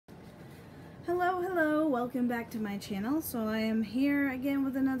Hello, welcome back to my channel. So I am here again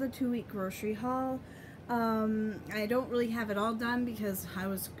with another 2-week grocery haul. I don't really have it all done because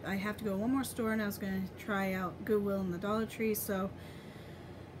I have to go one more store and I was going to try out Goodwill and the Dollar Tree, so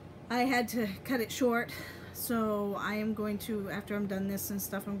I had to cut it short. So I am going to, after I'm done this and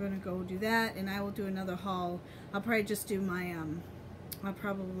stuff, I'm going to go do that, and I will do another haul. I'll probably just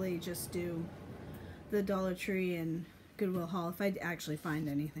do the Dollar Tree and Goodwill haul if I actually find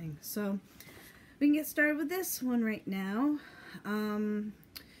anything. So we can get started with this one right now.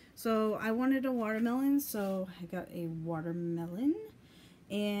 So I wanted a watermelon, so I got a watermelon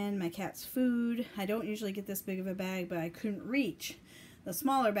and my cat's food. I don't usually get this big of a bag, but I couldn't reach the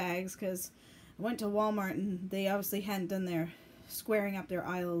smaller bags because I went to Walmart and they obviously hadn't done their squaring up their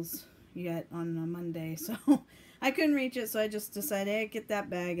aisles yet on a Monday, so I couldn't reach it, so I just decided, hey, get that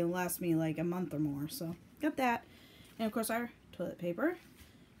bag, it'll last me like a month or more. So got that, and of course our toilet paper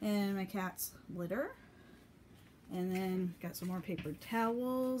and my cat's litter, and then got some more paper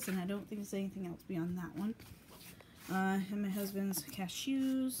towels, and I don't think there's anything else beyond that one. And my husband's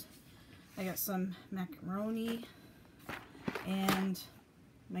cashews. I got some macaroni, and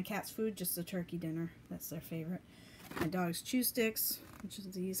my cat's food, just a turkey dinner. That's their favorite. My dog's chew sticks, which is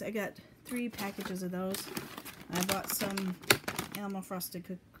these. I got 3 packages of those. I bought some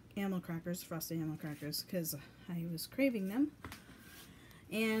frosted animal crackers, because I was craving them.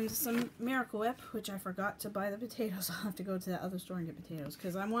 And some Miracle Whip, which I forgot to buy the potatoes. I'll have to go to that other store and get potatoes,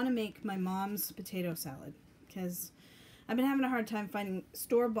 because I want to make my mom's potato salad, because I've been having a hard time finding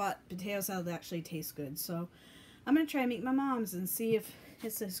store-bought potato salad that actually tastes good. So I'm going to try and make my mom's and see if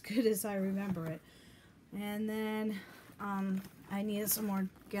it's as good as I remember it. And then I needed some more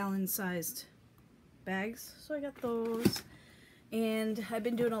gallon-sized bags, so I got those. And I've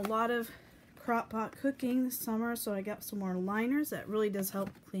been doing a lot of crock pot cooking this summer, so I got some more liners. That really does help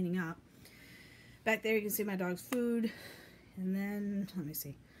cleaning up. Back there you can see my dog's food, and then let me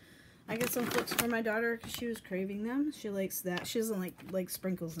see, I got some flips for my daughter because she was craving them. She likes that. She doesn't like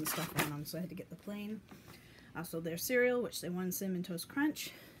sprinkles and stuff on them, so I had to get the plain. Also their cereal, which they wanted Cinnamon Toast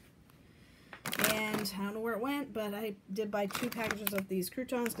Crunch, and I don't know where it went, but I did buy 2 packages of these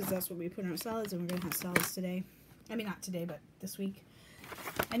croutons because that's what we put in our salads, and we're gonna have salads today. I mean, not today, but this week.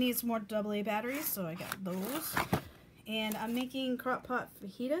 I need some more AA batteries, so I got those. And I'm making crock pot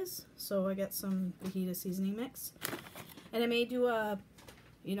fajitas, so I got some fajita seasoning mix. And I may do I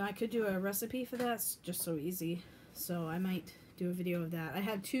could do a recipe for that. It's just so easy. So I might do a video of that. I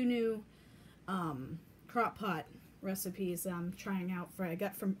have 2 new crock pot recipes I'm trying out for. I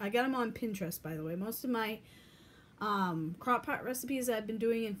got them on Pinterest, by the way. Most of my crock pot recipes I've been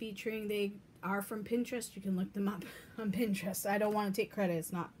doing and featuring, they are from Pinterest. You can look them up on Pinterest. I don't want to take credit.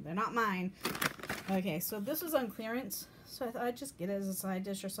 They're not mine. Okay, so this was on clearance, so I thought I'd just get it as a side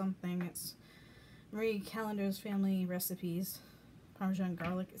dish or something. It's Marie Callender's Family Recipes, Parmesan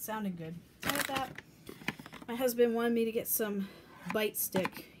garlic. It sounded good. So I got that. My husband wanted me to get some bite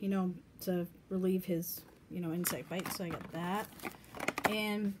stick, to relieve his, insect bites, so I got that.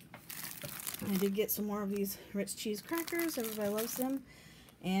 And I did get some more of these Ritz cheese crackers. Everybody loves them.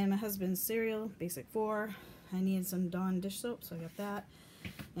 And my husband's cereal, Basic 4. I needed some Dawn dish soap, so I got that.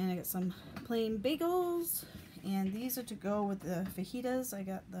 And I got some plain bagels. And these are to go with the fajitas. I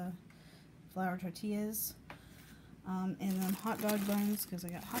got the flour tortillas. And then hot dog buns, because I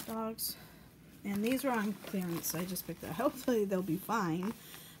got hot dogs. And these were on clearance, so I just picked that. Hopefully they'll be fine.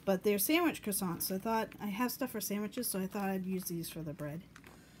 But they're sandwich croissants, so I thought, I have stuff for sandwiches, so I thought I'd use these for the bread.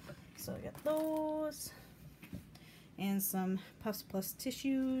 So I got those. And some Puffs Plus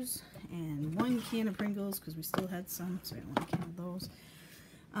tissues, and 1 can of Pringles, because we still had some, so I got 1 can of those.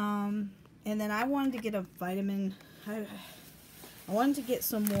 And then I wanted to get a vitamin, I wanted to get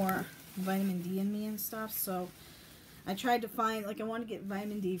some more vitamin D in me and stuff, so I tried to find, I wanted to get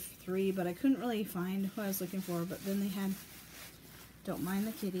vitamin D3, but I couldn't really find what I was looking for. But then they had, don't mind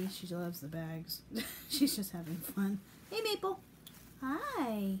the kitty, she loves the bags. She's just having fun. Hey Maple.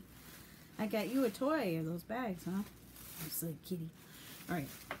 Hi. I got you a toy of those bags, huh? Silly kitty. Alright,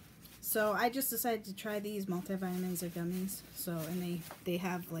 so I just decided to try these multivitamins or gummies. So, and they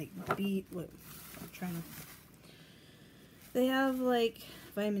have they have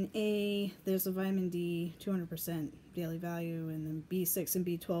vitamin A, there's a vitamin D, 200% daily value, and then B6 and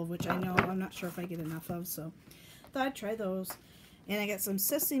B12, which I know I'm not sure if I get enough of, so I thought I'd try those. And I got some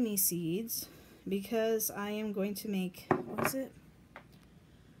sesame seeds because I am going to make, what's it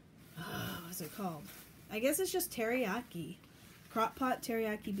called? I guess it's just teriyaki. Crock pot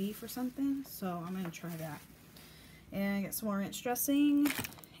teriyaki beef or something. So I'm going to try that. And I got some more ranch dressing.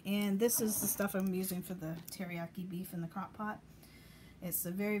 And this is the stuff I'm using for the teriyaki beef in the crock pot. It's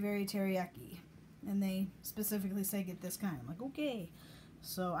the very, very teriyaki. And they specifically say get this kind. I'm like, okay.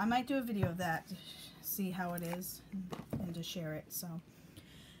 So I might do a video of that to see how it is and to share it. So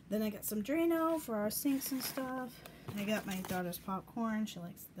then I got some Drano for our sinks and stuff. I got my daughter's popcorn. She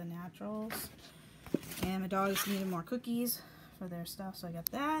likes the naturals. And my dogs needed more cookies for their stuff, so I got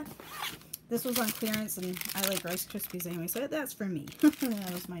that. This was on clearance, and I like Rice Krispies anyway, so that's for me.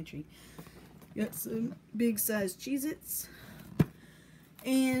 That was my treat. Got some big size Cheez-Its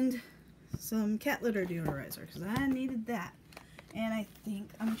and some cat litter deodorizer because I needed that. And I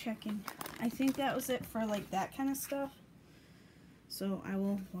think I'm checking. I think that was it for like that kind of stuff. So I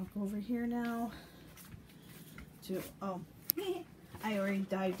will walk over here now to, oh, I already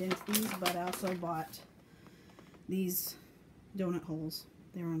dived into these, but I also bought these donut holes.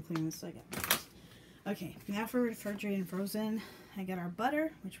 They were on clearance, so I got those. Okay, now for refrigerated and frozen, I got our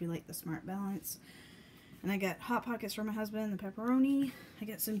butter, which we like the Smart Balance. And I got Hot Pockets for my husband, the pepperoni. I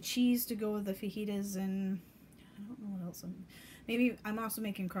got some cheese to go with the fajitas, and I don't know what else. Maybe I'm also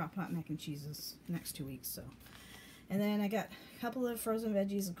making crock pot mac and cheeses next 2 weeks, so. And then I got a couple of frozen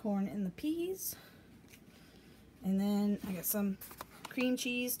veggies and corn and the peas. And then I got some cream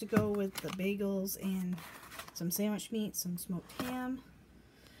cheese to go with the bagels and some sandwich meat, some smoked ham.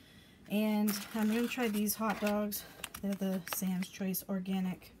 And I'm going to try these hot dogs. They're the Sam's Choice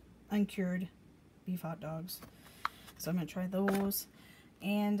Organic Uncured Beef Hot Dogs. So I'm going to try those.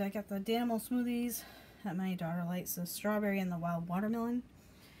 And I got the Danimal smoothies that my daughter likes, the strawberry and the wild watermelon.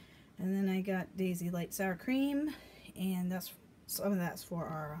 And then I got Daisy Light Sour Cream. And that's some of that's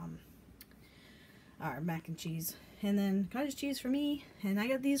for our mac and cheese. And then cottage cheese for me. And I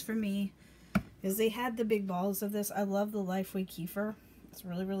got these for me because they had the big balls of this. I love the Lifeway kefir. It's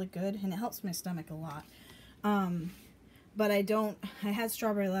really, really good, and it helps my stomach a lot. But I had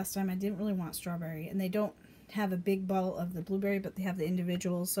strawberry last time. I didn't really want strawberry, and they don't have a big ball of the blueberry, but they have the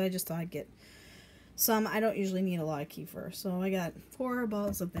individuals, so I just thought I'd get some. I don't usually need a lot of kefir, so I got 4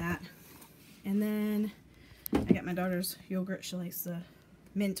 balls of that. And then I got my daughter's yogurt. She likes the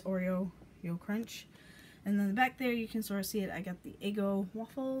mint Oreo Yo Crunch. And then back there, you can sort of see it. I got the Eggo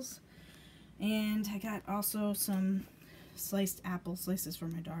waffles, and I got also some sliced apple slices for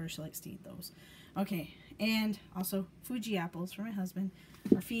my daughter. She likes to eat those. Okay, and also Fuji apples for my husband,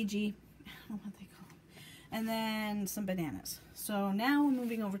 or Fiji, I don't know what they call them. And then some bananas. So now we're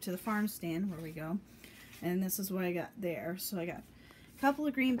moving over to the farm stand where we go, and this is what I got there. So I got a couple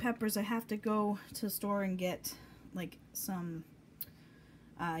of green peppers. I have to go to the store and get like some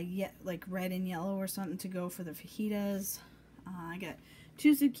like red and yellow or something to go for the fajitas. I got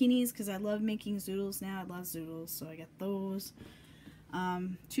 2 zucchinis because I love making zoodles now. I love zoodles, so I got those.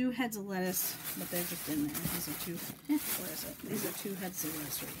 2 heads of lettuce, but they're just in there. These are 2. Where is it? These are 2 heads of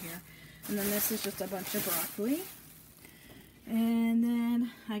lettuce right here. And then this is just a bunch of broccoli. And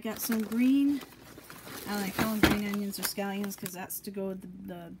then I got some green. I like call them green onions or scallions because that's to go with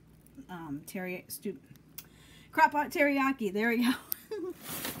the crock pot teriyaki. There we go.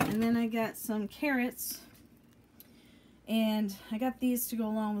 And then I got some carrots. And I got these to go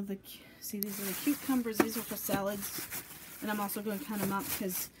along with the, see, these are the cucumbers. These are for salads. And I'm also going to cut them up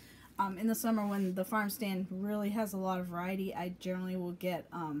because in the summer when the farm stand really has a lot of variety, I generally will get,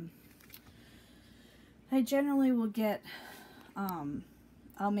 I'll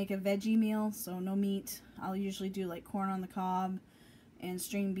make a veggie meal, so no meat. I'll usually do like corn on the cob and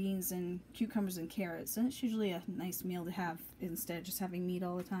string beans and cucumbers and carrots. And it's usually a nice meal to have instead of just having meat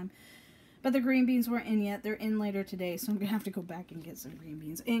all the time. But the green beans weren't in yet. They're in later today, so I'm going to have to go back and get some green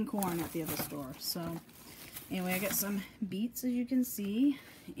beans and corn at the other store. So, anyway, I got some beets, as you can see.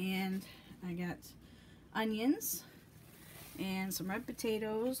 And I got onions and some red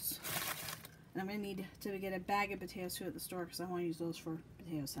potatoes. And I'm going to need to get a bag of potatoes too at the store because I want to use those for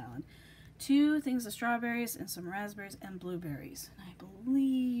potato salad. 2 things of strawberries and some raspberries and blueberries. And I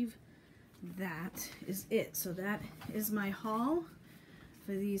believe that is it. So that is my haul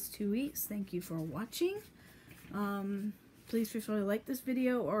for these 2 weeks. Thank you for watching. Please feel free to like this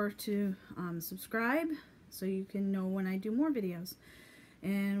video or to subscribe so you can know when I do more videos.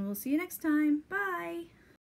 And we'll see you next time. Bye!